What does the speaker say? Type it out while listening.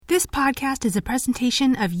This podcast is a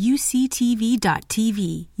presentation of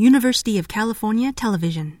UCTV.tv, University of California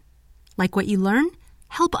Television. Like what you learn?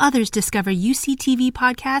 Help others discover UCTV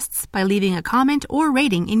podcasts by leaving a comment or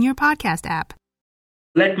rating in your podcast app.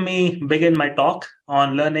 Let me begin my talk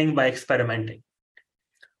on learning by experimenting.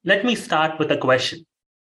 Let me start with a question.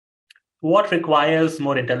 What requires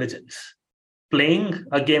more intelligence? Playing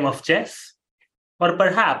a game of chess, or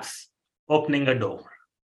perhaps opening a door?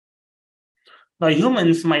 Now,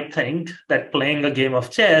 humans might think that playing a game of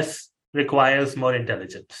chess requires more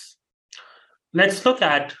intelligence. Let's look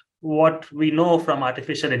at what we know from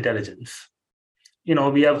artificial intelligence.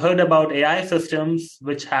 We have heard about AI systems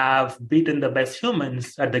which have beaten the best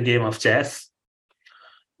humans at the game of chess.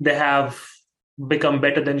 They have become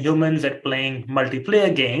better than humans at playing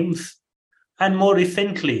multiplayer games, and more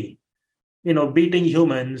recently, beating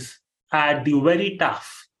humans at the very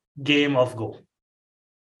tough game of Go.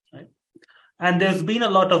 Right? And there's been a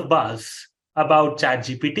lot of buzz about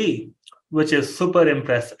ChatGPT, which is super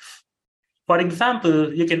impressive. For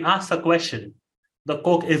example, you can ask a question, the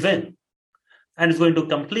Coke is in, and it's going to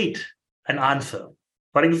complete an answer.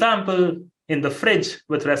 For example, in the fridge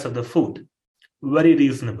with rest of the food. Very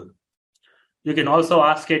reasonable. You can also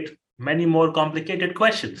ask it many more complicated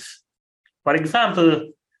questions. For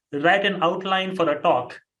example, write an outline for a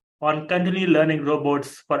talk on continually learning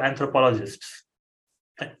robots for anthropologists.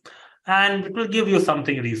 And it will give you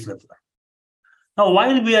something reasonable. Now,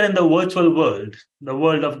 while we are in the virtual world, the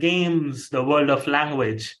world of games, the world of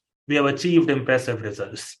language, we have achieved impressive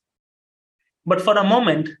results. But for a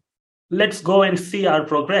moment, let's go and see our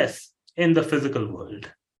progress in the physical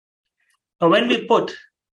world. Now, when we put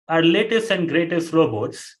our latest and greatest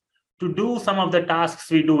robots to do some of the tasks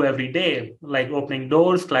we do every day, like opening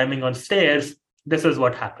doors, climbing on stairs, this is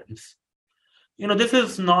what happens. This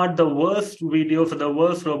is not the worst videos or the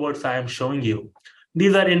worst robots I am showing you.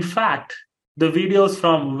 These are, in fact, the videos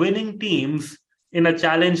from winning teams in a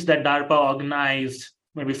challenge that DARPA organized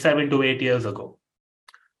maybe 7 to 8 years ago.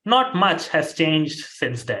 Not much has changed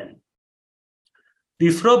since then.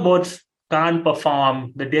 These robots can't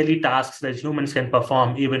perform the daily tasks that humans can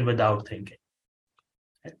perform even without thinking.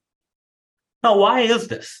 Now, why is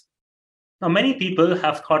this? Now, many people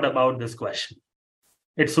have thought about this question.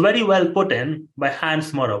 It's very well put in by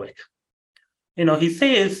Hans Moravec. He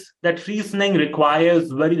says that reasoning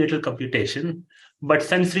requires very little computation, but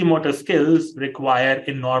sensory motor skills require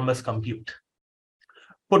enormous compute.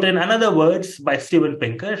 Put in other words by Steven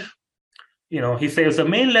Pinker, he says the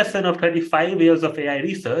main lesson of 35 years of AI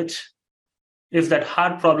research is that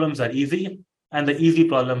hard problems are easy and the easy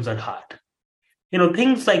problems are hard.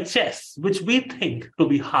 Things like chess, which we think to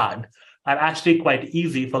be hard, are actually quite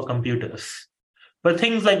easy for computers. But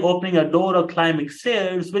things like opening a door or climbing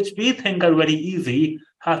stairs, which we think are very easy,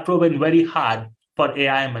 have proven very hard for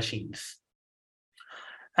AI machines.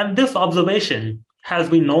 And this observation has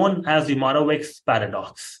been known as the Moravec's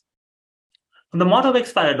paradox. The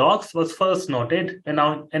Moravec's paradox was first noted in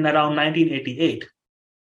around 1988,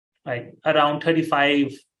 right, around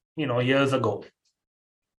 35 years ago.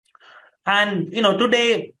 And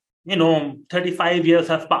today, 35 years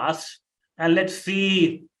have passed, and let's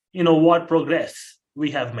see what progress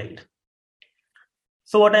we have made.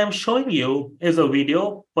 So what I'm showing you is a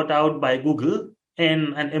video put out by Google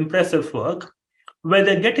in an impressive work where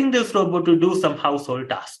they're getting this robot to do some household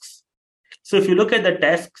tasks. So if you look at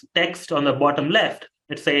the text on the bottom left,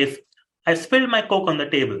 it says, I spilled my Coke on the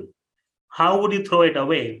table. How would you throw it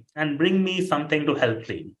away and bring me something to help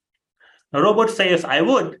clean? The robot says, I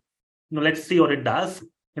would. Let's see what it does.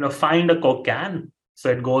 Find a Coke can. So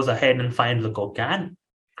it goes ahead and finds the Coke can.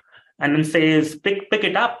 And then says, pick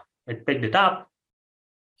it up. It picked it up.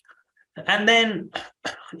 And then,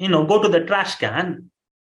 go to the trash can.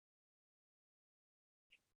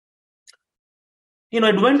 It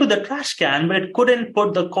went to the trash can, but it couldn't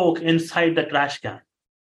put the Coke inside the trash can.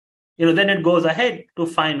 Then it goes ahead to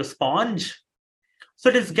find a sponge. So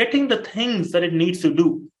it is getting the things that it needs to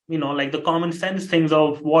do, like the common sense things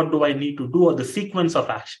of what do I need to do or the sequence of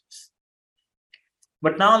actions.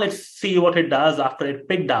 But now let's see what it does after it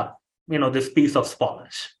picked up this piece of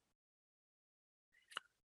sponge.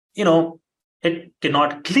 It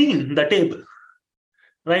cannot clean the table,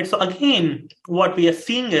 right? So again, what we are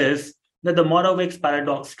seeing is that the Moravec's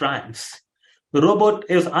paradox triumphs. The robot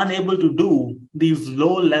is unable to do these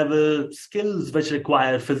low-level skills which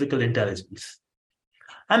require physical intelligence.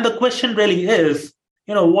 And the question really is,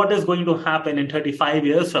 what is going to happen in 35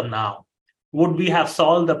 years from now? Would we have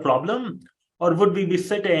solved the problem? Or would we be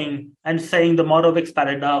sitting and saying the Moravec's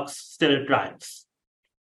paradox still triumphs?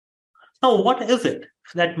 Now, what is it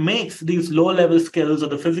that makes these low-level skills or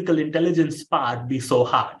the physical intelligence part be so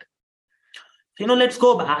hard? let's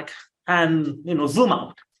go back and, zoom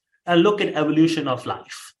out and look at evolution of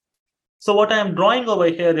life. So what I'm drawing over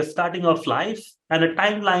here is starting of life and a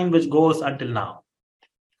timeline which goes until now.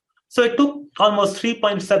 So it took almost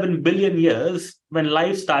 3.7 billion years when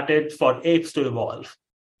life started for apes to evolve.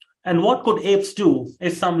 And what could apes do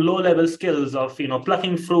is some low-level skills of,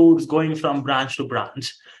 plucking fruits, going from branch to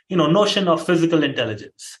branch, notion of physical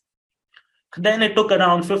intelligence. Then it took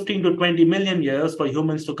around 15 to 20 million years for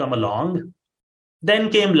humans to come along.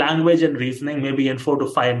 Then came language and reasoning, maybe in 4 to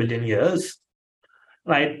 5 million years,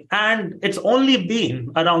 right? And it's only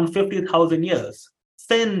been around 50,000 years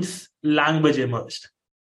since language emerged.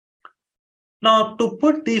 Now, to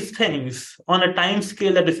put these things on a time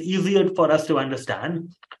scale that is easier for us to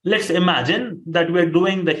understand, let's imagine that we're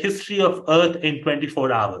doing the history of Earth in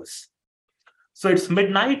 24 hours. So it's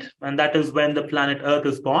midnight, and that is when the planet Earth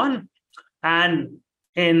is born. And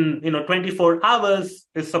in 24 hours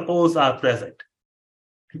is suppose our present.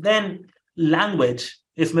 Then language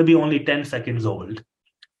is maybe only 10 seconds old.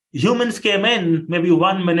 Humans came in maybe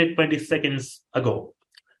 1 minute, 20 seconds ago.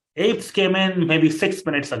 Apes came in maybe 6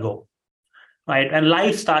 minutes ago. Right? And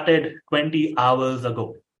life started 20 hours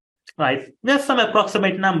ago, right? There's some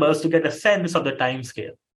approximate numbers to get a sense of the time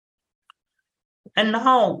scale. And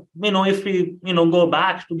now, if we, go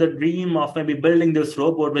back to the dream of maybe building this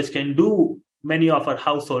robot which can do many of our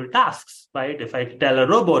household tasks, right? If I tell a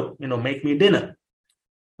robot, make me dinner,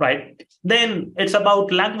 right? Then it's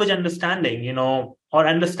about language understanding, or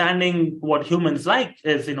understanding what humans like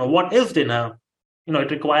is, what is dinner?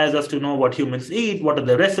 It requires us to know what humans eat, what are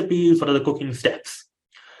the recipes, what are the cooking steps.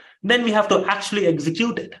 Then we have to actually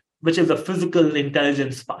execute it, which is the physical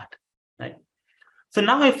intelligence part, right? So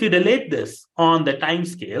now if we relate this on the time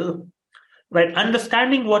scale, right,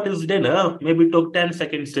 understanding what is dinner maybe took 10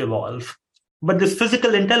 seconds to evolve, but this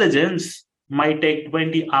physical intelligence might take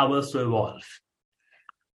 20 hours to evolve.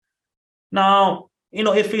 Now,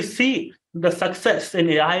 if we see the success in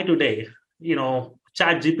AI today,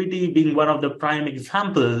 ChatGPT being one of the prime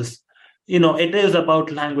examples, it is about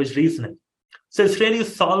language reasoning. So it's really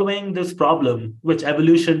solving this problem, which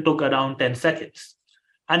evolution took around 10 seconds.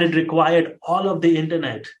 And it required all of the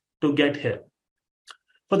internet to get here.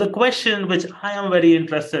 But the question which I am very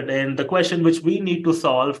interested in, the question which we need to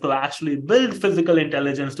solve to actually build physical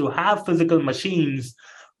intelligence, to have physical machines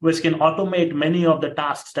which can automate many of the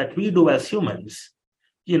tasks that we do as humans,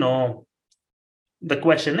 the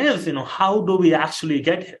question is, how do we actually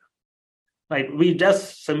get here? Right? We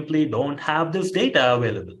just simply don't have this data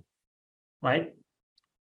available, right?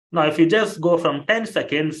 Now, if you just go from 10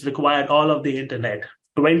 seconds, required all of the internet,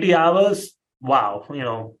 20 hours, wow, we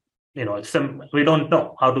don't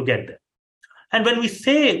know how to get there. And when we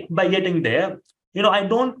say by getting there, I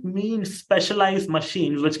don't mean specialized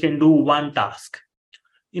machines which can do one task.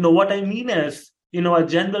 What I mean is, a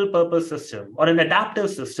general purpose system or an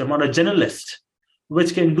adaptive system or a generalist,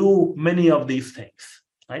 which can do many of these things,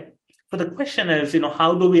 right? But the question is,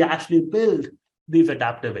 how do we actually build these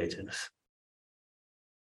adaptive agents?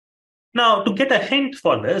 Now, to get a hint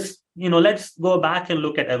for this, let's go back and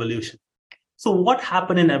look at evolution. So what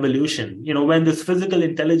happened in evolution, when this physical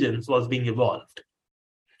intelligence was being evolved?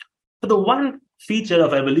 So the one feature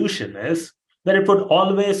of evolution is that it would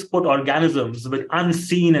always put organisms with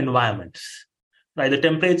unseen environments. Right, the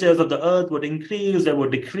temperatures of the earth would increase, they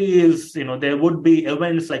would decrease, there would be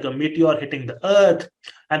events like a meteor hitting the earth,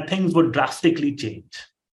 and things would drastically change.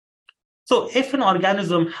 So if an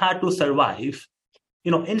organism had to survive,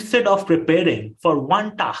 instead of preparing for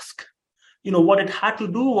one task, what it had to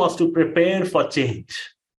do was to prepare for change,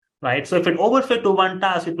 right? So if it overfit to one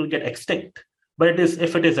task, it will get extinct. But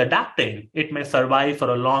if it is adapting, it may survive for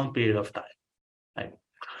a long period of time, right?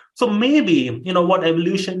 So maybe, what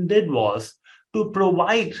evolution did was to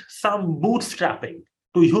provide some bootstrapping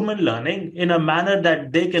to human learning in a manner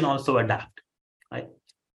that they can also adapt, right?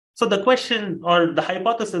 So the question or the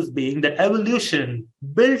hypothesis being that evolution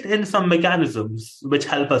built in some mechanisms which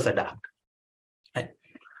help us adapt, right?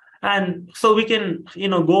 And so we can,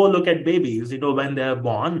 go look at babies, when they're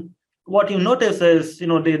born. What you notice is,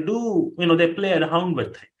 they play around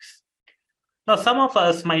with things. Now, some of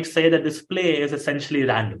us might say that this play is essentially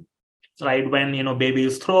random. Right, when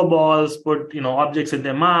babies throw balls, put objects in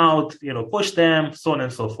their mouth, push them, so on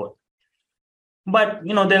and so forth. But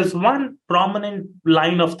there's one prominent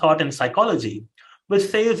line of thought in psychology which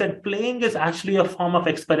says that playing is actually a form of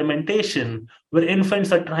experimentation where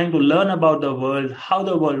infants are trying to learn about the world, how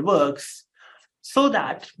the world works, so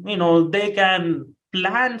that they can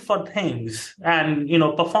plan for things and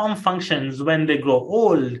perform functions when they grow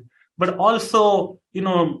old, but also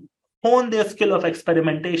hone their skill of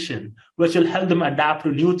experimentation, which will help them adapt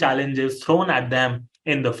to new challenges thrown at them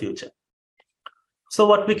in the future. So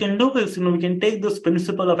what we can do is, we can take this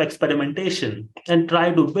principle of experimentation and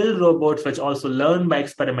try to build robots which also learn by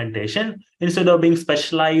experimentation instead of being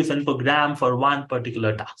specialized and programmed for one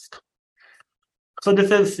particular task. So this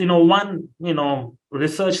is, one,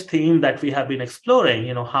 research theme that we have been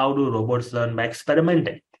exploring, how do robots learn by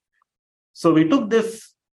experimenting? So we took this,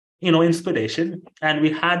 inspiration, and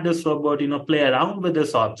we had this robot, play around with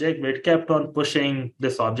this object, where it kept on pushing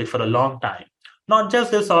this object for a long time. Not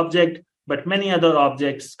just this object, but many other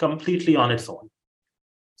objects completely on its own.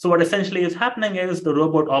 So what essentially is happening is the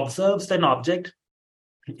robot observes an object,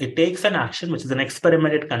 it takes an action, which is an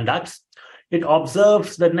experiment it conducts, it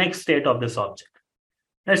observes the next state of this object.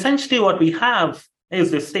 And essentially what we have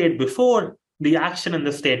is the state before, the action, and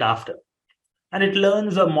the state after. And it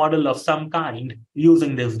learns a model of some kind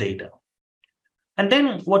using this data. And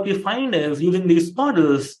then what we find is, using these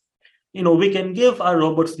models, we can give our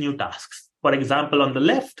robots new tasks. For example, on the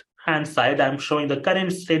left-hand side, I'm showing the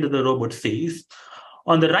current state that the robot sees.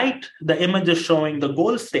 On the right, the image is showing the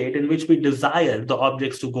goal state in which we desire the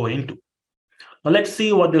objects to go into. Now let's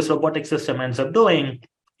see what this robotic system ends up doing.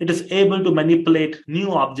 It is able to manipulate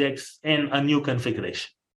new objects in a new configuration.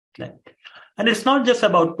 Right? And it's not just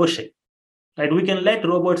about pushing. Right? We can let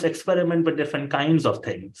robots experiment with different kinds of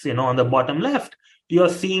things. On the bottom left, you're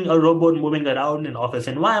seeing a robot moving around in office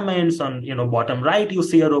environments. On bottom right, you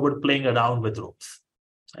see a robot playing around with ropes.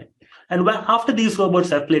 Right? And after these robots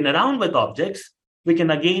have played around with objects, we can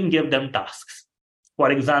again give them tasks.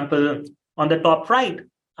 For example, on the top right,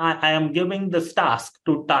 I am giving this task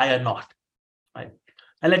to tie a knot. Right?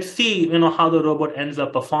 And let's see, how the robot ends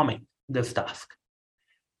up performing this task.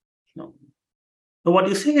 So what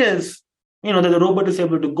you see is, that the robot is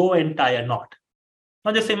able to go and tie a knot.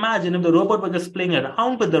 Now just imagine if the robot was just playing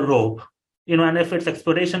around with the rope, and if its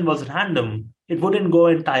exploration was random, it wouldn't go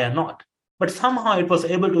and tie a knot. But somehow it was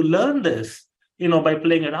able to learn this, by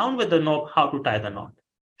playing around with the rope, how to tie the knot.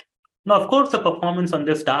 Now, of course, the performance on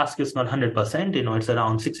this task is not 100%, it's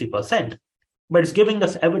around 60%. But it's giving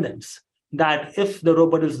us evidence that if the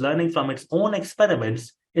robot is learning from its own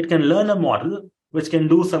experiments, it can learn a model which can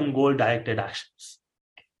do some goal-directed actions.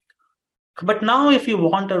 But now if you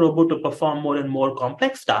want a robot to perform more and more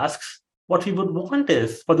complex tasks, what we would want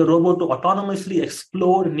is for the robot to autonomously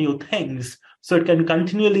explore new things so it can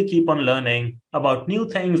continually keep on learning about new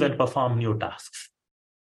things and perform new tasks.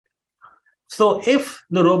 So if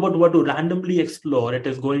the robot were to randomly explore, it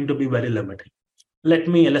is going to be very limiting. Let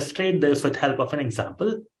me illustrate this with help of an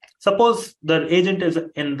example. Suppose the agent is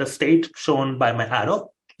in the state shown by my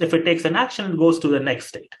arrow. If it takes an action, it goes to the next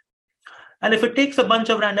state. And if it takes a bunch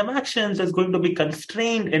of random actions, it's going to be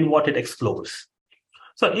constrained in what it explores.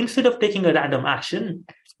 So instead of taking a random action,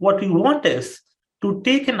 what we want is to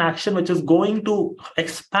take an action which is going to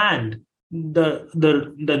expand the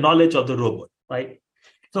knowledge of the robot, right?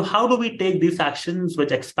 So how do we take these actions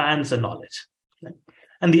which expands the knowledge? Right?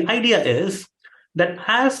 And the idea is that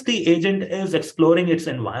as the agent is exploring its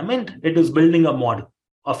environment, it is building a model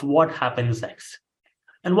of what happens next.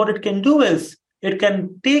 And what it can do is it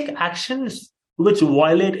can take actions which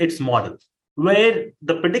violate its model, where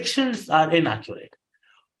the predictions are inaccurate.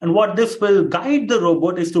 And what this will guide the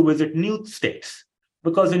robot is to visit new states,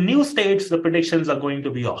 because in new states, the predictions are going to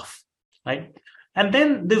be off, right? And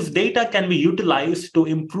then this data can be utilized to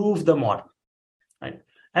improve the model, right?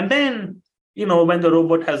 And then, when the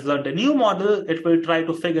robot has learned a new model, it will try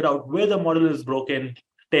to figure out where the model is broken,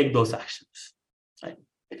 take those actions, right?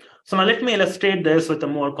 So now let me illustrate this with a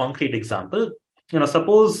more concrete example.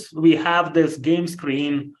 Suppose we have this game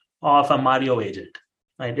screen of a Mario agent,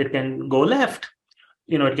 right? It can go left,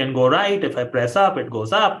 it can go right. If I press up, it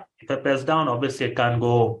goes up. If I press down, obviously it can't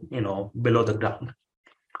go, below the ground.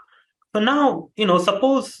 So now,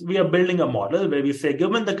 suppose we are building a model where we say,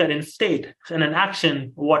 given the current state and an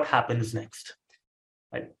action, what happens next,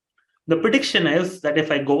 right? The prediction is that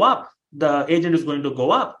if I go up, the agent is going to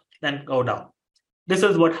go up and go down. This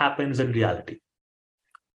is what happens in reality.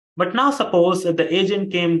 But now suppose that the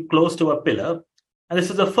agent came close to a pillar, and this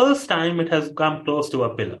is the first time it has come close to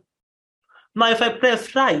a pillar. Now, if I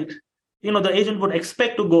press right, the agent would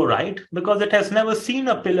expect to go right because it has never seen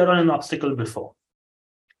a pillar or an obstacle before.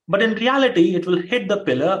 But in reality, it will hit the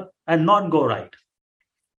pillar and not go right.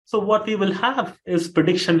 So what we will have is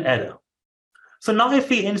prediction error. So now if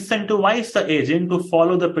we incentivize the agent to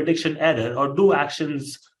follow the prediction error or do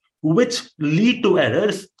actions which lead to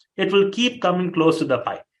errors, it will keep coming close to the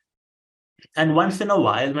pipe. And once in a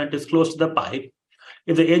while, when it is close to the pipe,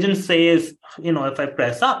 if the agent says, if I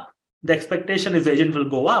press up, the expectation is the agent will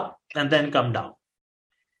go up and then come down.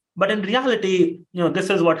 But in reality, this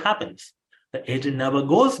is what happens. The agent never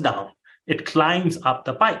goes down. It climbs up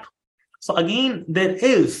the pipe. So again, there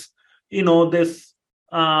is, this,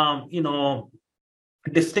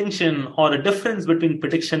 distinction or a difference between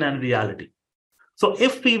prediction and reality. So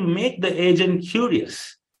if we make the agent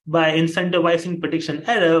curious by incentivizing prediction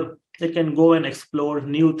error, it can go and explore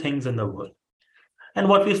new things in the world. And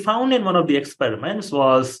what we found in one of the experiments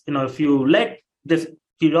was, if you let this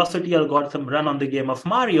curiosity algorithm run on the game of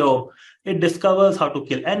Mario, it discovers how to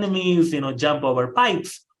kill enemies, jump over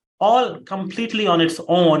pipes, all completely on its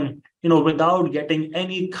own, without getting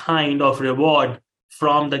any kind of reward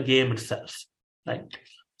from the game itself. Right?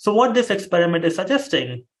 So what this experiment is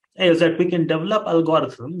suggesting is that we can develop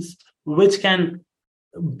algorithms which can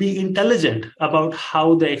be intelligent about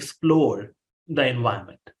how they explore the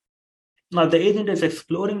environment. Now, the agent is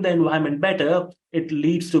exploring the environment better, it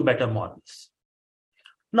leads to better models.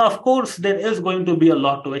 Now, of course, there is going to be a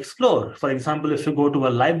lot to explore. For example, if you go to a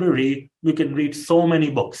library, you can read so many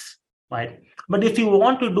books, right? But if you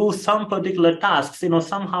want to do some particular tasks,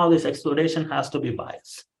 somehow this exploration has to be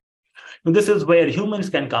biased. This is where humans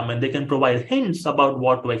can come in. They can provide hints about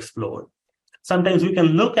what to explore. Sometimes we can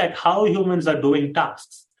look at how humans are doing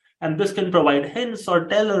tasks, and this can provide hints or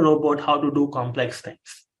tell a robot how to do complex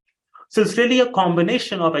things. So it's really a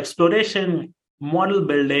combination of exploration, model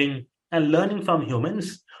building, and learning from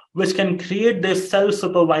humans, which can create this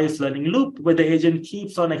self-supervised learning loop where the agent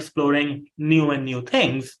keeps on exploring new and new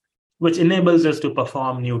things, which enables us to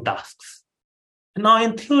perform new tasks. Now,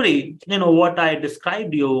 in theory, what I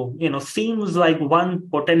described you, seems like one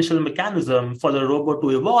potential mechanism for the robot to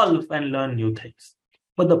evolve and learn new things.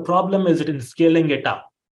 But the problem is in scaling it up,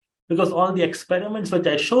 because all the experiments which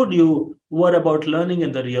I showed you were about learning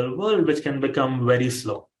in the real world, which can become very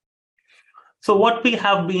slow. So what we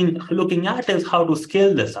have been looking at is how to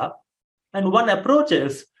scale this up. And one approach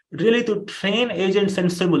is really to train agents in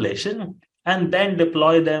simulation and then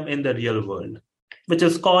deploy them in the real world, which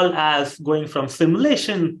is called as going from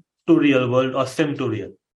simulation to real world or sim to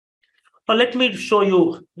real. Now, let me show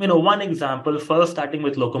you, one example first, starting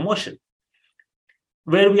with locomotion,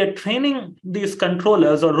 where we are training these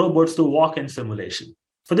controllers or robots to walk in simulation.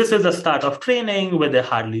 So this is the start of training where they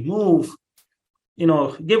hardly move.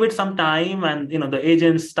 Give it some time and, the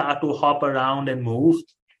agents start to hop around and move.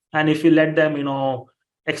 And if you let them,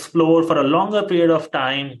 explore for a longer period of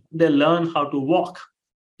time, they learn how to walk,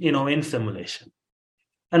 in simulation.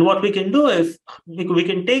 And what we can do is we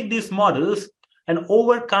can take these models and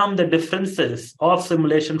overcome the differences of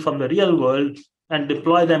simulation from the real world and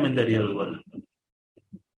deploy them in the real world.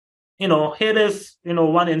 Here is,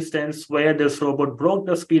 one instance where this robot broke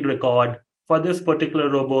the speed record for this particular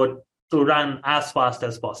robot to run as fast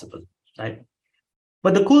as possible, right?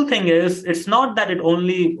 But the cool thing is, it's not that it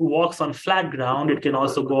only walks on flat ground. It can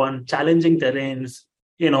also go on challenging terrains,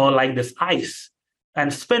 like this ice,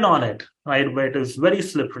 and spin on it, right, where it is very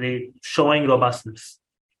slippery, showing robustness.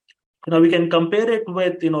 We can compare it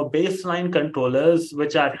with, baseline controllers,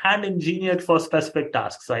 which are hand engineered for specific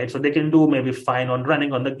tasks, right? So they can do maybe fine on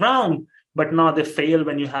running on the ground, but now they fail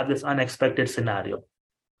when you have this unexpected scenario.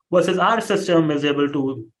 Versus our system is able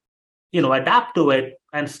to, adapt to it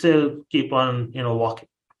and still keep on, walking.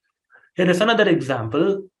 Here is another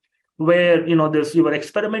example where, you were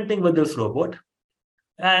experimenting with this robot.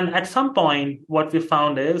 And at some point, what we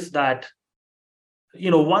found is that,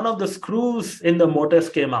 one of the screws in the motors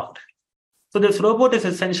came out. So this robot is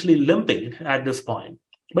essentially limping at this point,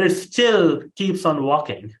 but it still keeps on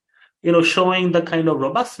walking, showing the kind of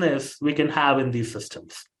robustness we can have in these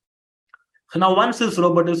systems. So now once this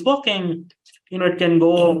robot is walking, it can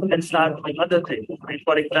go and start doing other things. Right?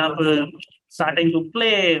 For example, starting to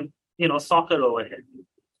play, soccer over here.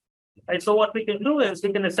 Right? So what we can do is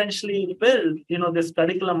we can essentially build, this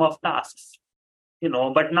curriculum of tasks,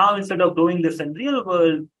 but now instead of doing this in real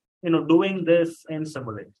world, doing this in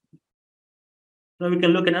simulation. Now we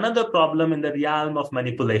can look at another problem in the realm of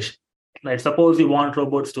manipulation. Right? Suppose we want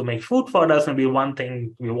robots to make food for us, and one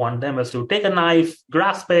thing we want them is to take a knife,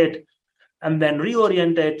 grasp it, and then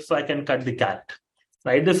reorient it so I can cut the carrot.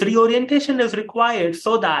 Right? This reorientation is required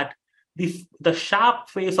so that the sharp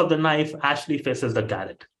face of the knife actually faces the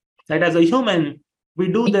carrot. Right? As a human,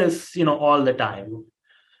 we do this, all the time.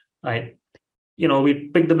 Right? We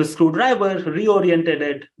picked up the screwdriver, reoriented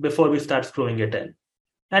it before we start screwing it in.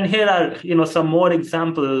 And here are, some more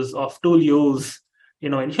examples of tool use,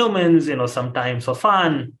 in humans, sometimes for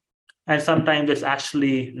fun, and sometimes it's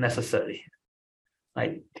actually necessary,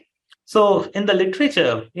 right? So in the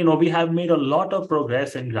literature, we have made a lot of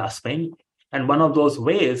progress in grasping. And one of those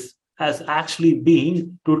ways has actually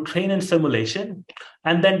been to train in simulation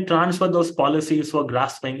and then transfer those policies for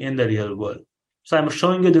grasping in the real world. So I'm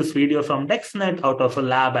showing you this video from DexNet out of a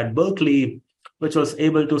lab at Berkeley, which was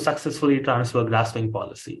able to successfully transfer grasping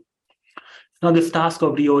policy. Now, this task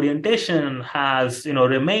of reorientation has,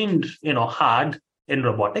 remained, hard in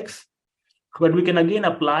robotics, but we can again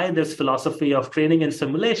apply this philosophy of training in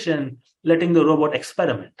simulation, letting the robot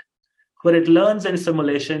experiment, where it learns in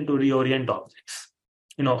simulation to reorient objects.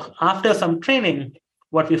 After some training,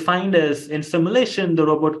 what we find is in simulation, the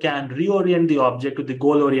robot can reorient the object to the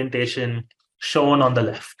goal orientation shown on the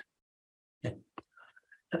left.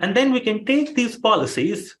 And then we can take these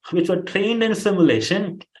policies, which were trained in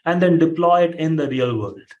simulation, and then deploy it in the real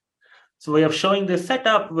world. So we are showing this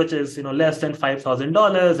setup, which is less than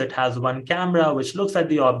 $5,000. It has one camera, which looks at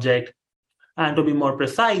the object. And to be more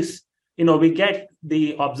precise, we get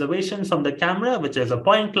the observations from the camera, which is a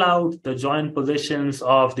point cloud, the joint positions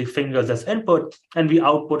of the fingers as input, and we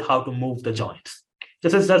output how to move the joints.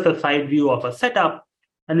 This is just a side view of a setup,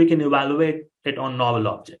 and we can evaluate it on novel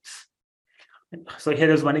objects. So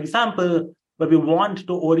here is one example where we want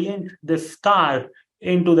to orient this car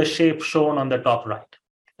into the shape shown on the top right.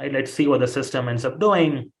 Let's see what the system ends up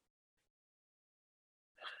doing.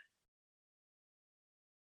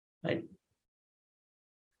 Right.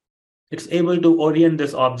 It's able to orient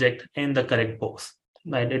this object in the correct pose.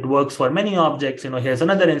 Right. It works for many objects. Here's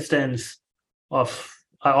another instance of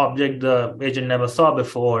an object the agent never saw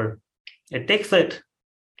before. It takes it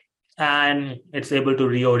and it's able to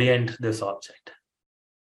reorient this object.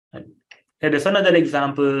 Right. Here is another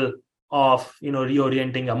example of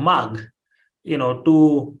reorienting a mug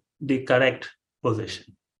to the correct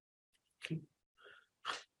position. Okay.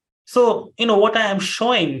 So what I am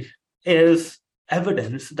showing is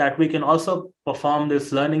evidence that we can also perform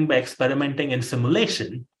this learning by experimenting in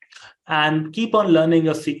simulation and keep on learning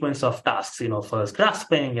a sequence of tasks, first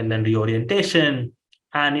grasping and then reorientation.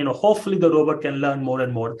 And hopefully the robot can learn more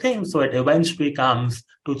and more things, so it eventually comes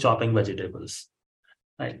to chopping vegetables.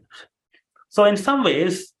 Right. So in some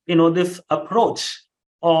ways, this approach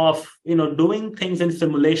of doing things in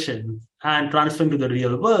simulation and transferring to the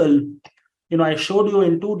real world, I showed you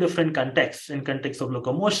in two different contexts, in context of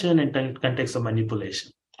locomotion and in context of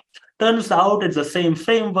manipulation. Turns out it's the same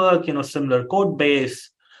framework, similar code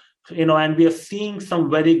base, and we are seeing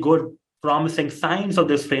some very good, promising signs of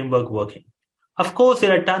this framework working. Of course,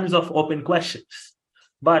 there are tons of open questions,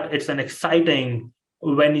 but it's an exciting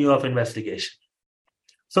venue of investigation.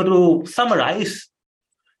 So to summarize,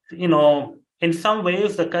 in some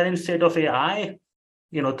ways, the current state of AI,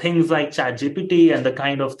 things like ChatGPT and the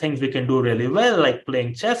kind of things we can do really well, like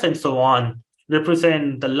playing chess and so on,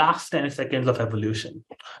 represent the last 10 seconds of evolution.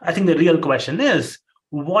 I think the real question is,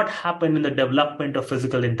 what happened in the development of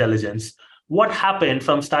physical intelligence? What happened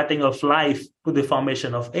from starting of life to the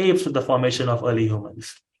formation of apes to the formation of early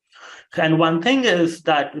humans? And one thing is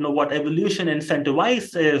that, what evolution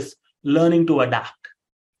incentivizes is learning to adapt.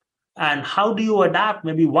 And how do you adapt?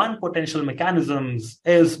 Maybe one potential mechanism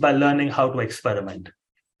is by learning how to experiment.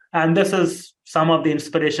 And this is some of the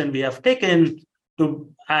inspiration we have taken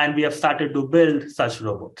and we have started to build such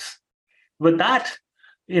robots. With that,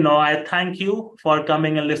 I thank you for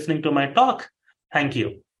coming and listening to my talk. Thank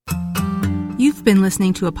you. You've been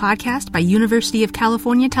listening to a podcast by University of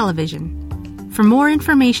California Television. For more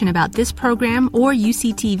information about this program or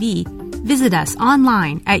UCTV, visit us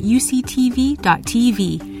online at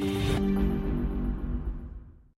uctv.tv